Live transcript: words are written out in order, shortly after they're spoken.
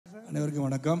அனைவருக்கும்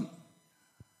வணக்கம்.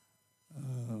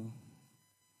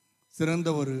 சிறந்த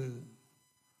ஒரு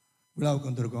விழாவுக்கு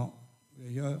வந்திருக்கோம். We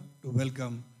are here to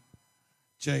welcome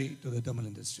Jai to the Tamil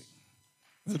industry.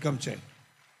 Welcome Jai.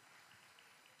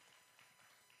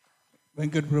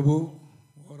 Venkat Prabhu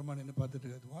ஓரமாக நின்று பார்த்துட்டு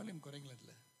இருக்காது. வால்யூம் குறைங்களா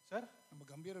இல்லை சார்? நம்ம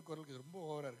கம்பீர குரலுக்கு ரொம்ப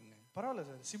ஓவராக இருக்குங்க. பரவாயில்ல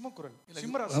சார், சிம்ம குரல்,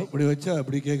 சிம்மராசி. அப்படி வச்சா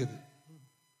அப்படி கேட்குது.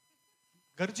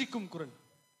 கர்ஜிக்கும் குரல்,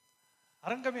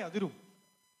 அரங்கமே அதிரும்.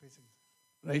 பேசுங்க.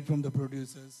 Right from the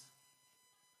producers,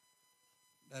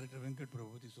 director Venkat Prabhu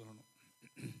பற்றி சொல்லணும்.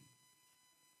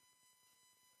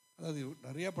 அதாவது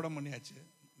நிறையா படம் பண்ணியாச்சு,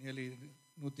 நியர்லி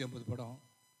 150 படம்.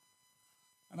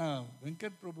 ஆனால்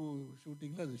வெங்கட் பிரபு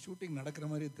ஷூட்டிங்கில் அது ஷூட்டிங் நடக்கிற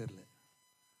மாதிரியே தெரில.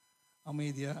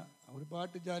 அமைதியாக அவர்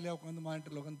பாட்டு ஜாலியாக உட்காந்து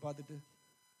மானிட்டரில் உட்காந்து பார்த்துட்டு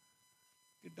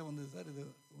கிட்ட வந்து, சார் இது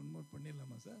ஒன்று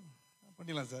பண்ணிடலாமா சார்?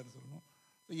 பண்ணிடலாம் சார் சொல்லணும்.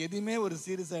 ஸோ எதையுமே ஒரு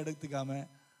சீரியஸாக எடுத்துக்காமல்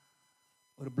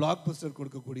ஒரு பிளாக் பஸ்டர்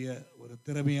கொடுக்கக்கூடிய ஒரு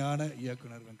திறமையான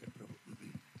இயக்குனர் வெங்கட் பிரபு.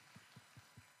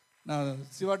 நான்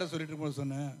சிவாட்ட சொல்லிட்டு இருக்கும்போது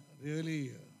சொன்னேன், really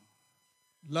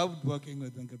love working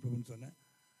with Venkat பிரபுன்னு சொன்னேன்.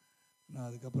 நான்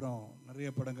அதுக்கப்புறம் நிறைய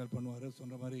படங்கள் பண்ணுவார்.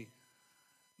 சொன்ன மாதிரி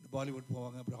இந்த பாலிவுட்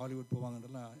போவாங்க, அப்புறம் Hollywood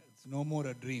போவாங்கன்றலாம். It's no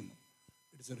more a dream,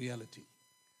 it's a reality.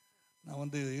 நான்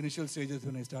வந்து initial stages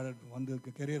when I started வந்து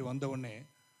கெரியர் வந்த உடனே,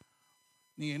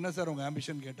 நீங்கள் என்ன சார் உங்கள்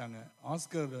ஆம்பிஷன் கேட்டாங்க.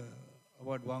 ஆஸ்கர்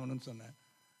அவார்ட் வாங்கணும்னு சொன்னேன்.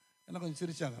 எல்லாம் கொஞ்சம்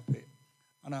சிரித்தாங்க அப்பே.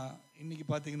 ஆனால் இன்றைக்கி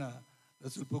பார்த்தீங்கன்னா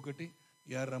ரசூல் பூக்கட்டி,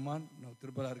 ஏஆர் ரஹ்மான்,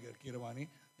 திருப்பலா இருக்க Keeravani,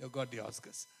 they've got the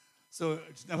Oscars. So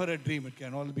it's never a dream, it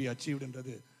can all B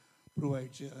அச்சீவ்டுன்றது prove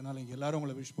ஆகிடுச்சு. அதனால் இங்கே எல்லோரும்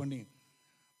உங்களை விஷ் பண்ணி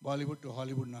பாலிவுட் டு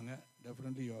ஹாலிவுட் நாங்கள்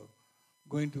definitely you are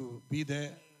going to be there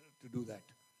to two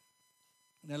that.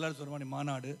 எல்லோரும் சொல்கிற மாதிரி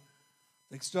மாநாடு,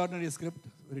 extraordinary script,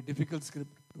 very difficult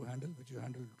script to handle, which you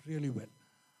handle really well.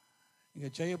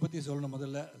 இங்கே சையை பற்றி சொல்லணும்.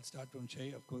 முதல்ல ஸ்டார்ட் ஃப்ரம் சை.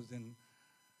 அஃப்கோர்ஸ் தென்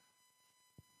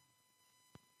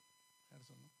யார்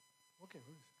சொல்லணும்? ஓகே,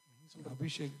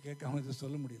 அபிஷேக் கேட்காம இதை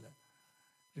சொல்ல முடியல.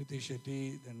 ரித்திஷ் ஷெட்டி,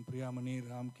 தென் பிரியாமணி,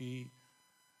 ராம்கி,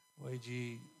 வைஜி,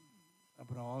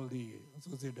 அப்புறம் all the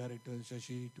associate directors,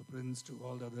 Sasi to Prince to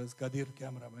all the others, Kathir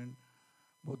cameraman,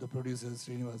 both the producers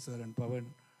Srinivas sir and Pawan,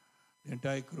 the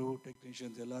entire crew,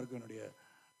 technicians எல்லாருக்கும் என்னுடைய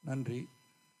நன்றி.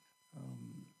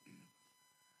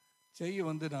 செய்ய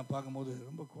வந்து நான் பார்க்கும்போது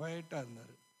ரொம்ப குவைட்டாக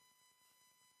இருந்தார்.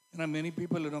 ஏன்னா மெனி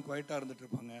பீப்புள் இன்னும் குவைட்டாக இருந்துகிட்டு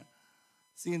இருப்பாங்க.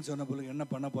 சீன் சொன்ன போல என்ன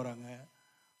பண்ண போகிறாங்க,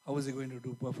 how is going to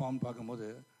two perform பார்க்கும்போது,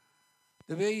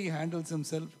 த way he handles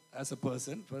himself as a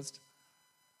person first,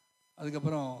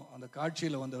 அதுக்கப்புறம் அந்த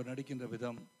காட்சியில் வந்து அவர் நடிக்கின்ற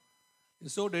விதம்,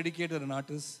 is so dedicated an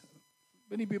artist.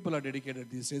 Many people are dedicated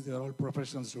these days, there all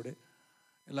professionals today.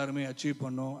 எல்லாருமே அச்சீவ்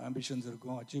பண்ணோம், ஆம்பிஷன்ஸ்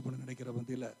இருக்கும், achieve பண்ண நினைக்கிற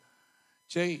பந்தியில்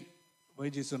ஜெய்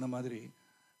வைஜி சொன்ன மாதிரி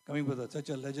coming with such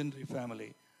a legendary family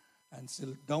and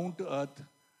still down to earth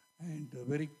and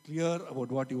very clear about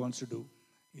what he wants to do.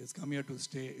 He has come here to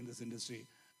stay in this industry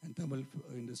and Tamil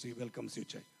industry welcomes you,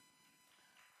 Jai.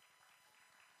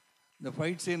 The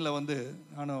fight scene la வந்து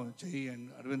நானும் Jai and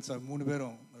Aravind sir 3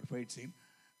 பேரும் ஒரு fight scene.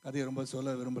 கதையை ரொம்ப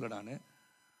சொல்ல விரும்பலை. நான்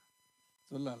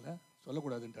சொல்லல,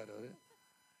 சொல்லக்கூடாதுன்ட்டார் அவர்.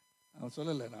 அவன்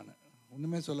சொல்லலை, நான்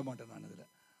ஒன்றுமே சொல்ல மாட்டேன். நான் இதில்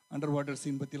அண்டர் வாட்டர்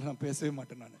சீன் பற்றிலாம் நான் பேசவே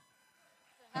மாட்டேன். நான்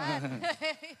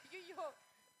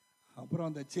அப்புறம்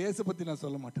அந்த சேஸை பற்றி நான்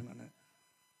சொல்ல மாட்டேன். நான்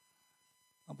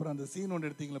அப்புறம் அந்த சீன் ஒன்று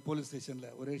எடுத்தீங்களா போலீஸ்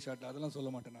ஸ்டேஷனில் ஒரே ஷாட், அதெல்லாம் சொல்ல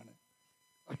மாட்டேன் நான்.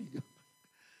 ஐயோ.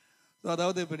 ஸோ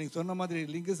அதாவது இப்போ நீங்கள் சொன்ன மாதிரி,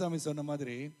 லிங்குசாமி சொன்ன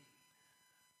மாதிரி,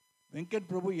 வெங்கட்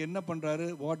பிரபு என்ன பண்ணுறாரு,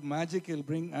 what magic will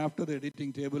bring after the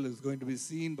editing table is going to be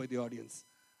seen by the audience.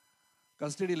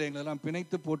 கஸ்டடியில் எங்களெல்லாம்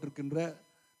பிணைத்து போட்டிருக்கின்ற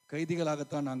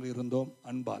கைதிகளாகத்தான் நாங்கள் இருந்தோம்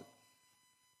அன்பால்.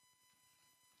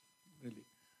 ரியலி.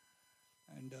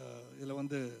 அண்ட் இதில்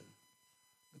வந்து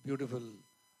பியூட்டிஃபுல்,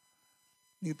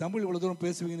 நீங்கள் தமிழ் இவ்வளோ தூரம்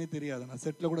பேசுவீங்கன்னே தெரியாது. நான்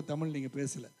செட்டில் கூட தமிழ் நீங்கள்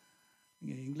பேசலை,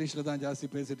 நீங்கள் இங்கிலீஷில் தான் ஜாஸ்தி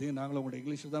பேசிட்டீங்க. நாங்களும் உங்கள்கிட்ட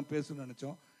இங்கிலீஷில் தான் பேசணும்னு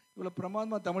நினச்சோம். இவ்வளோ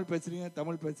பிரமாதமாக தமிழ் பேசுகிறீங்க,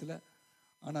 தமிழ் பேசலை.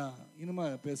 ஆனால்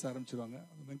இனிமேல் பேச ஆரம்பிச்சிருவாங்க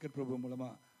வெங்கட் பிரபு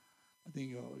மூலமாக. ஐ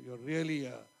திங்க் யூஆர் ரியலி,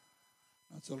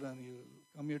 நான் சொல்கிறேன், யூ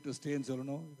கம் ஹியர் டு ஸ்டேன்னு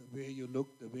சொல்லணும். த way you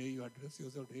look, the way you address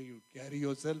your self, way you carry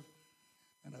your self,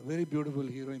 and a very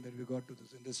beautiful heroine that we got to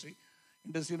this industry.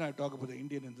 Industry, I talk about the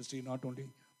Indian industry, not only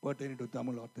pertaining to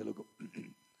Tamil or Telugu.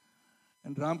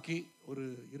 And Ramki, ஒரு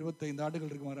 25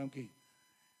 ஆண்டுகள் இருக்குமா ராம்கி,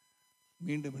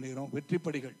 மீண்டும் இணைகிறோம்.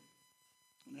 வெற்றிப்படிகள்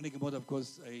நினைக்கும் போது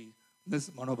of course I miss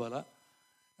Manobala.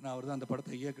 ஏன்னா அவர் தான் அந்த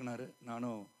படத்தை இயக்குனார்.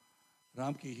 நானும்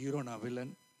ராம்கி ஹீரோ, நான்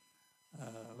villain.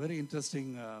 Very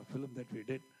interesting film that we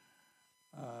did.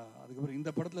 அதுக்கப்புறம் இந்த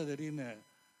படத்தில் திடீர்னு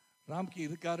ராம்கி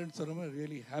இருக்காருன்னு சொல்லும்போது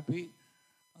ரியலி ஹாப்பி.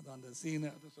 அது அந்த சீனு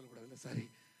அதுவும் சொல்லக்கூடாது இல்லை, சாரி,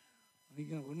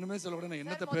 நீங்கள் ஒன்றுமே சொல்லக்கூடாது. நான்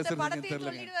என்னத்தை பேசுறதுன்னு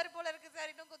தெரியல.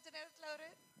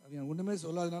 அது ஒன்றுமே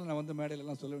சொல்லாதனால நான் வந்து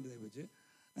மேடையிலலாம் சொல்ல வேண்டியதாக போச்சு.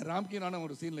 ராம்கி நானும்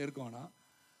ஒரு சீனில் இருக்கோன்னா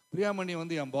பிரியாமணி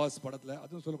வந்து என் பாஸ் படத்தில்,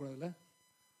 அதுவும் சொல்லக்கூடாதுல்ல,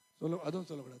 அதுவும்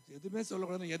சொல்லக்கூடாது, எதுவுமே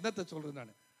சொல்லக்கூடாது. என்னத்தை சொல்கிறேன்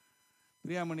நான்.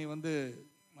 பிரியாமணி வந்து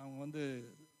அவங்க வந்து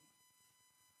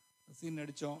சீன்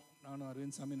நடித்தோம், நானும்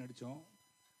அரவிந்த் சாமி நடித்தோம்.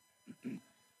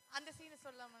 அந்த சீனை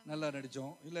சொல்லாம நல்லா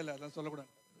நடித்தோம். இல்லை அதெல்லாம்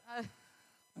சொல்லக்கூடாது.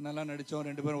 நல்லா நடித்தோம்,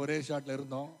 2 பேரும் ஒரே ஷாட்டில்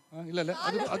இருந்தோம். இல்லை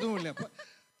அதுவும் இல்லை.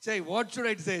 చెయ్ వాట్ షుడ్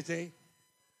ఐ సే చెయ్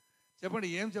చెప్పండి,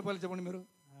 ఏం చెప్పాలి చెప్పండి మీరు.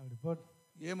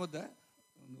 ఏమొద్దా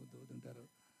వద్దంటారు.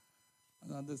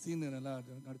 அந்த சீன் நல்லா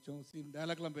நடித்தோம். சீன்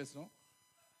டைலாக்லாம் பேசினோம்,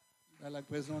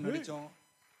 நடித்தோம்.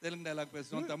 தெலுங்கு டைலாக்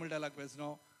பேசினோம், தமிழ் டைலாக்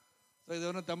பேசினோம். ஸோ இது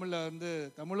ஒன்று தமிழில் வந்து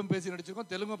தமிழும் பேசி நடிச்சிருக்கோம்,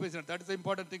 தெலுங்கும் பேசி that is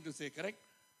important thing to say, correct.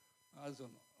 அது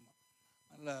சொன்னோம். ஆமாம்,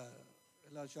 நல்லா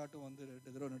எல்லா ஷாட்டும் வந்து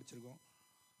 2 தடவை நடிச்சிருக்கோம்.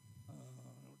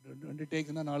 2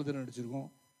 டேக்குன்னா 4 தடவை நடிச்சிருக்கோம்.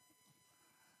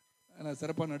 ஏன்னா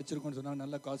சிறப்பாக நடிச்சிருக்கோன்னு சொன்னாங்க.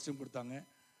 நல்லா காஸ்டியூம் கொடுத்தாங்க,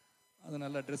 அது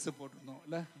நல்லா ட்ரெஸ்ஸு போட்டிருந்தோம்.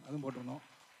 இல்லை அதுவும் போட்டிருந்தோம்.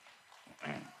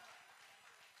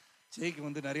 ஜெய்க்கு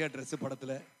வந்து நிறையா ட்ரெஸ்ஸு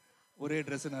படத்தில், ஒரே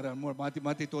ட்ரெஸ்ஸு நிறையா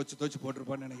மாற்றி துவச்சி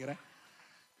போட்டிருப்பான்னு நினைக்கிறேன்.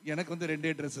 எனக்கு வந்து 2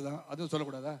 ட்ரெஸ்ஸு தான். அதுவும்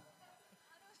சொல்லக்கூடாதா?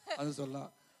 அதுவும் சொல்லலாம்,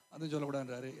 அதுவும்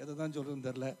சொல்லக்கூடாதுன்றாரு. எதை தான் சொல்கிறதுன்னு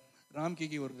தெரில.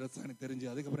 ராம்கிக்கு ஒரு ட்ரெஸ் எனக்கு தெரிஞ்சு,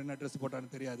 அதுக்கப்புறம் என்ன ட்ரெஸ் போட்டான்னு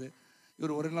தெரியாது.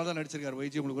 இவர் ஒரு நாள் தான் நடிச்சிருக்காரு.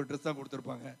 வைஜி உங்களுக்கு ஒரு ட்ரெஸ் தான்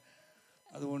கொடுத்துருப்பாங்க,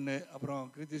 அது ஒன்று. அப்புறம்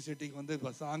கிருத்தி ஷெட்டிக்கு வந்து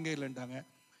இப்போ சாங்கே இல்லைன்ட்டாங்க.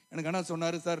 எனக்கு ஆனால்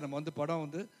சொன்னார், சார் நம்ம வந்து படம்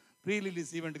வந்து ப்ரீ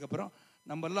ரிலீஸ் ஈவெண்ட்டுக்கு அப்புறம்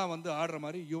நம்மெல்லாம் வந்து ஆடுற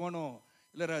மாதிரி யுவனும்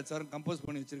இளையராஜா சாரும் கம்போஸ்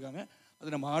பண்ணி வச்சுருக்காங்க,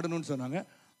 அது நம்ம ஆடணும்னு சொன்னாங்க.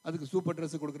 அதுக்கு சூப்பர்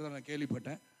ட்ரெஸ்ஸு கொடுக்குறதா நான்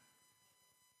கேள்விப்பட்டேன்.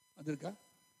 அது இருக்கா?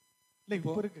 இல்லை,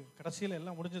 இப்போ இருக்குது. கடைசியில்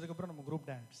எல்லாம் முடிஞ்சதுக்கப்புறம் நம்ம குரூப்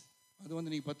டான்ஸ். அது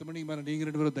வந்து நீங்கள் 10 மணிக்கு மேலே நீங்கள்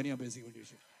 2 பேரும் தனியாக பேசிக்க வேண்டிய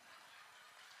விஷயம்.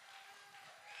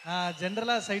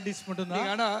 ஜென்ரலாக சைட் டிஷ் மட்டும்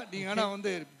தான். நீங்கள் ஆனால்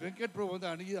வந்து வெங்கட் பிரபு வந்து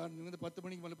அணுகி வந்து 10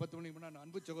 மணிக்கு மேலே 10 மணிக்கு மேலே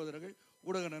அன்பு சகோதரர்கள்,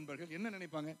 ஊடக நண்பர்கள் என்ன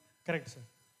நினைப்பாங்க? கரெக்ட் சார்,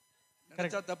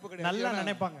 நினைச்சா தப்பு கிடையாது, நல்லா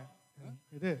நினைப்பாங்க.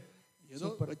 இது ஏதோ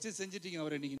வச்சு செஞ்சிட்டீங்க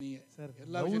அவரை இன்னைக்கு. நீங்கள் சார்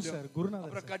எல்லா விஷயம் குருநாதர்.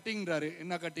 அப்புறம் கட்டிங்கிறாரு,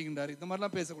 என்ன கட்டிங்கிறாரு, இந்த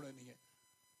மாதிரிலாம் பேசக்கூடாது. நீங்கள்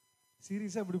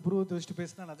சீரியஸாக இப்படி புருவத்தை வச்சுட்டு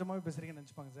பேசினா நிஜமாவே பேசுறீங்கன்னு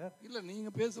நினச்சிப்பாங்க சார். இல்லை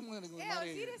நீங்கள் பேசும்போது எனக்கு ஒரு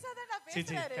மாதிரி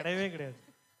கிடையவே கிடையாது.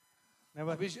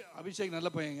 அபிஷேக் நல்ல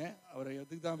பையங்க. அவரை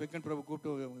எதுக்கு தான் வெங்கட் பிரபு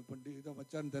கூப்பிட்டு பண்ணி இதை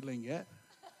வச்சான்னு தெரில. இங்கே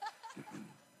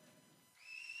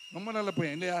ரொம்ப நல்ல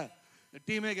பையன் இல்லையா? இந்த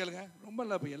டீமே கேளுங்க, ரொம்ப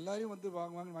நல்ல பையன். எல்லாரையும் வந்து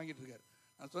வாங்கிட்டு இருக்காரு.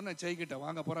 நான் சொன்னேன் ஜெய்கிட்ட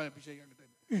வாங்க போகிறேன் அபிஷேக்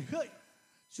கிட்ட.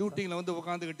 ஷூட்டிங்கில் வந்து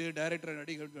உட்காந்துக்கிட்டு டைரக்டரை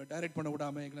டைரக்ட் பண்ண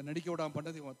விடாமல் எங்களை நடிக்க விடாமல்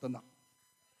பண்ணது மொத்தம் தான்.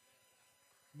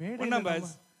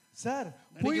 சார்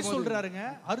போய் சொல்றாருங்க.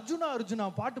 அர்ஜுனா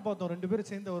பாட்டு பார்த்தோம் 2 பேரும்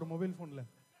சேர்ந்த ஒரு மொபைல் போன்ல.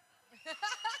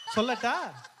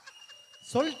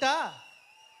 சொல்லிட்டா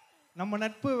நம்ம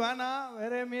நட்பு வேணாம்,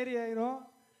 வேற மாரி ஆயிரும்.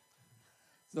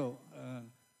 ஸோ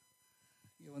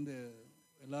இங்கே வந்து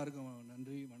எல்லாருக்கும்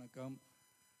நன்றி, வணக்கம்.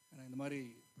 ஏன்னா இந்த மாதிரி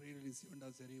ப்ரீ ரிலீஸ்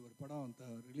ஈவெண்ட்டாக சரி, ஒரு படம்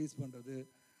ரிலீஸ் பண்ணுறது,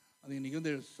 அது இன்றைக்கி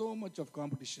வந்து so much of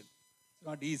competition, it's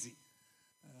not easy.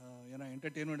 ஏன்னா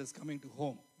entertainment is coming to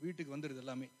home, வீட்டுக்கு வந்துடுது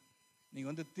எல்லாமே.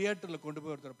 நீங்கள் வந்து தியேட்டரில் கொண்டு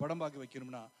போய் ஒருத்தர் படம் பார்க்க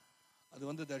வைக்கணும்னா அது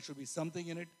வந்து there should be something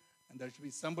in it and there should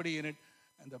be somebody in it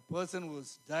and the person who is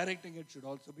directing it should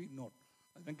also be known.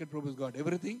 Venkat Prabhu has got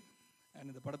everything. and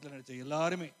இந்த படத்தில் நடித்த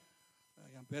எல்லாருமே,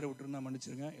 என் பேரை விட்டுருந்தா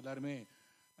மன்னிச்சிருங்க, எல்லாருமே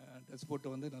ட்ரெஸ் போட்டு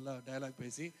வந்து நல்லா டயலாக்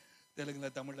பேசி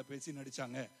தெலுங்கில் தமிழில் பேசி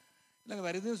நடித்தாங்க. இல்லைங்க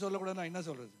வேறு எதுவும் சொல்லக்கூடாது, நான் என்ன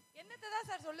சொல்கிறது?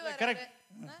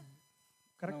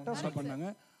 கரெக்டாக பண்ணாங்க.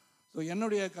 ஸோ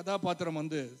என்னுடைய கதாபாத்திரம்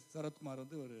வந்து சரத்குமார்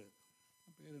வந்து ஒரு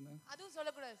பேர் என்ன, அதுவும்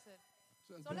சொல்லக்கூடாது சார்,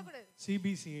 சொல்லக்கூடாது.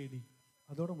 சிபிசிஐடி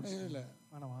அதோட முடியல. இல்லை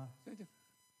ஆனவா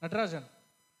நடராஜன்.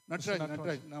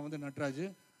 நான் வந்து நட்ராஜ்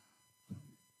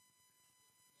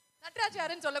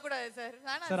யாருன்னு சொல்லக்கூடாது சார்.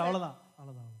 சார்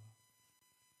அவ்வளோதான்.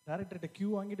 டைரக்டர்கிட்ட கியூ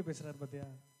வாங்கிட்டு பேசுறாரு பார்த்தியா,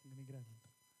 நினைக்கிறாரு.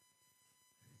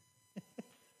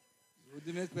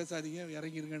 எதுவுமே பேசாதீங்க,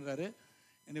 இறங்கிருங்கன்றாரு.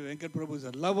 And Venkat Prabhu is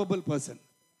a lovable person.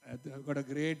 I've got a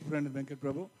great friend Venkat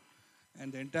Prabhu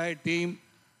and the entire team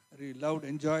really loved,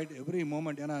 enjoyed every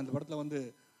moment. ஏன்னா அந்த படத்தில் வந்து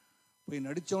போய்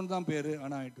நடித்தோன்னு தான் பேர்,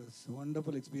 ஆனால் இட் வாஸ்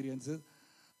வண்டர்ஃபுல் எக்ஸ்பீரியன்ஸஸ்.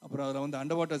 அப்புறம் அதில் வந்து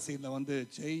அண்டர் வாட்டர் சீனில் வந்து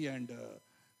ஜெய் அண்ட்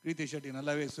கிருத்தி ஷெட்டி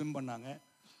நல்லாவே ஸ்விம் பண்ணாங்க.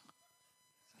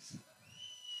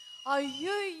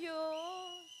 ஐயோ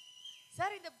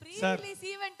சார், இந்த ப்ரீ ரிலீஸ்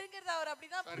ஈவென்ட்ங்கிறது அவர்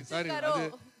அப்படிதான் புடிச்சிருக்காரோ.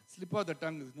 Slip of the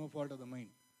tongue is no fault of the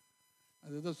mind.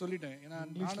 அது ஏதோ சொல்லிட்டேன். ஏன்னா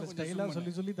நானும்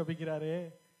கொஞ்சம் சொல்லி தப்பிக்கிறாரு.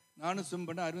 நானும் ஸ்விம்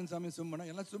பண்ணேன், அரவிந்த் சாமி ஸ்விம் பண்ணேன்,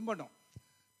 எல்லாம் ஸ்விம் பண்ணோம்.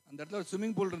 அந்த இடத்துல ஒரு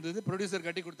ஸ்விம்மிங் பூல் இருந்தது, ப்ரொடியூசர்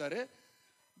கட்டி கொடுத்தாரு.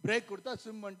 பிரேக் கொடுத்தா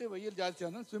ஸ்விம் பண்ணிட்டு வெயில் ஜாஸ்தியாக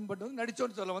இருந்தால் ஸ்விம் பண்ணிட்டு வந்து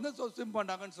நடிச்சோன்னு சொல்ல வந்து ஸோ ஸ்விம்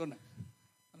பண்ணாங்கன்னு சொன்னேன்.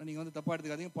 ஆனால் நீங்கள் வந்து தப்பாக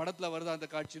எடுத்துக்காதீங்க. படத்தில் வருதா அந்த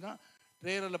காட்சினா,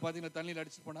 ட்ரெய்லரில் பார்த்தீங்கன்னா தண்ணியில்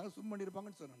அடிச்சுட்டு போனாங்க, ஸ்விம்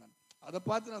பண்ணியிருப்பாங்கன்னு சொன்னேன். நான் அதை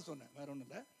பார்த்து நான் சொன்னேன், வேறு ஒன்றும்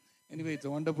இல்லை. Anyway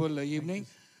it's wonderful evening.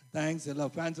 Thanks. எல்லா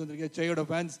ஃபேன்ஸ் வந்திருக்கேன், செய்யோட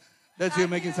fans, that's you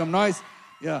making some noise.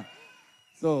 Yeah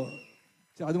so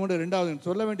அது மட்டும். ரெண்டாவது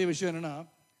சொல்ல வேண்டிய விஷயம் என்னென்னா,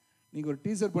 நீங்கள் ஒரு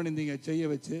டீசர் பண்ணியிருந்தீங்க செய்ய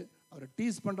வச்சு, அவரை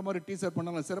டீஸ் பண்ணுற மாதிரி டீசர்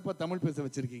பண்ணாலும் சிறப்பாக தமிழ் பேச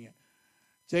வச்சுருக்கீங்க.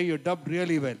 Jay, you dubbed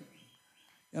really well.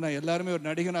 ஏன்னா எல்லாருமே ஒரு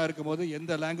நடிகனாக இருக்கும்போது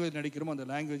எந்த லாங்குவேஜ் நடிக்கிறோமோ அந்த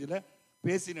லாங்குவேஜில்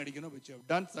பேசி நடிக்கணும், which you have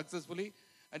done successfully,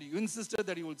 and you insisted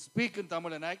that you will speak in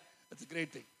Tamil and act. That's a great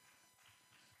thing.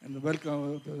 And welcome.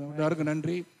 எல்லாருக்கும்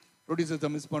நன்றி. ப்ரொடியூசர்ஸை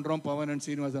மிஸ் பண்ணுறோம். Pawan and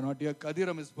Srinivas R not here.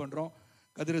 கதிரை மிஸ் பண்ணுறோம்.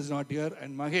 கதிர் is not here.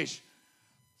 And Mahesh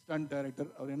stunt director,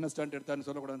 அவர் என்ன stunt எடுத்தாருன்னு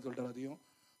சொல்லக்கூடாதுன்னு சொல்லிட்டார். அதையும்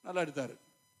நல்லா எடுத்தார்.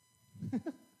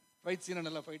 ஃபைட் சீனை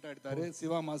நல்லா ஃபைட்டாக எடுத்தார்.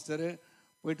 சிவா மாஸ்டரு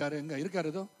போயிட்டாரு. எங்கே இருக்கார்?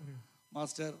 ஏதோ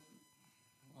மாஸ்டர்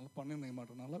நல்லா பண்ணிருந்தீங்க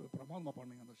மாட்டோம். நல்லா பிரமாதமாக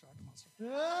பண்ணீங்க அந்த ஷார்ட் மாஸ்டர்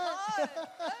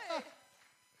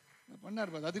பண்ணார்.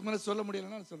 அதுக்கு மேலே சொல்ல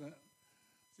முடியலன்னா சொல்லுவேன்.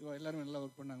 சிவா எல்லாருமே நல்லா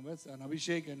ஒர்க் பண்ணாங்க. பஸ்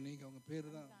அபிஷேக் அண்ட் நீங்கள் அவங்க பேர்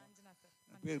தான்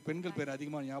பேர், பெண்கள் பேர்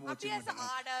அதிகமாக ஞாபகம் வச்சு.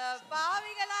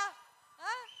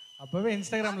 அப்பவே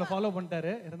இன்ஸ்டாகிராம்ல ஃபாலோ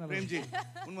பண்ணிட்டாரு. பிரேம்ஜி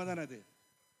உண்மைதானே அது?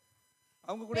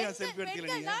 அவங்க கூட ஏன் செல்ஃபி எடுத்துக்கல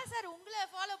நீங்க? சார் உங்களை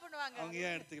ஃபாலோ பண்ணுவாங்க. அவங்க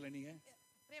ஏன் எடுத்துக்கல நீங்க?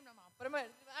 பிரேம் நம்ம அப்புறமா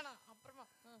வேணாம் அப்புறமா.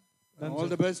 All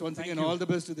the best once again. All the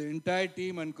best to the entire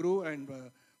team and crew and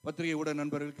பத்திரிகை ஊடக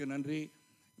நண்பர்களுக்கு நன்றி.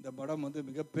 இந்த படம் வந்து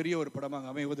மிகப்பெரிய ஒரு படமாக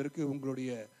அமைவதற்கு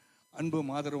உங்களுடைய அன்பும்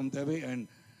ஆதரவும் தேவை. அண்ட்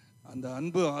அந்த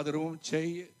அன்பு ஆதரவும்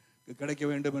கிடைக்க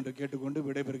வேண்டும் என்று கேட்டுக்கொண்டு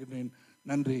விடைபெறுகிறேன்.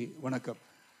 நன்றி, வணக்கம்.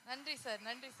 நன்றி சார்.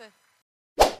 நன்றி சார்.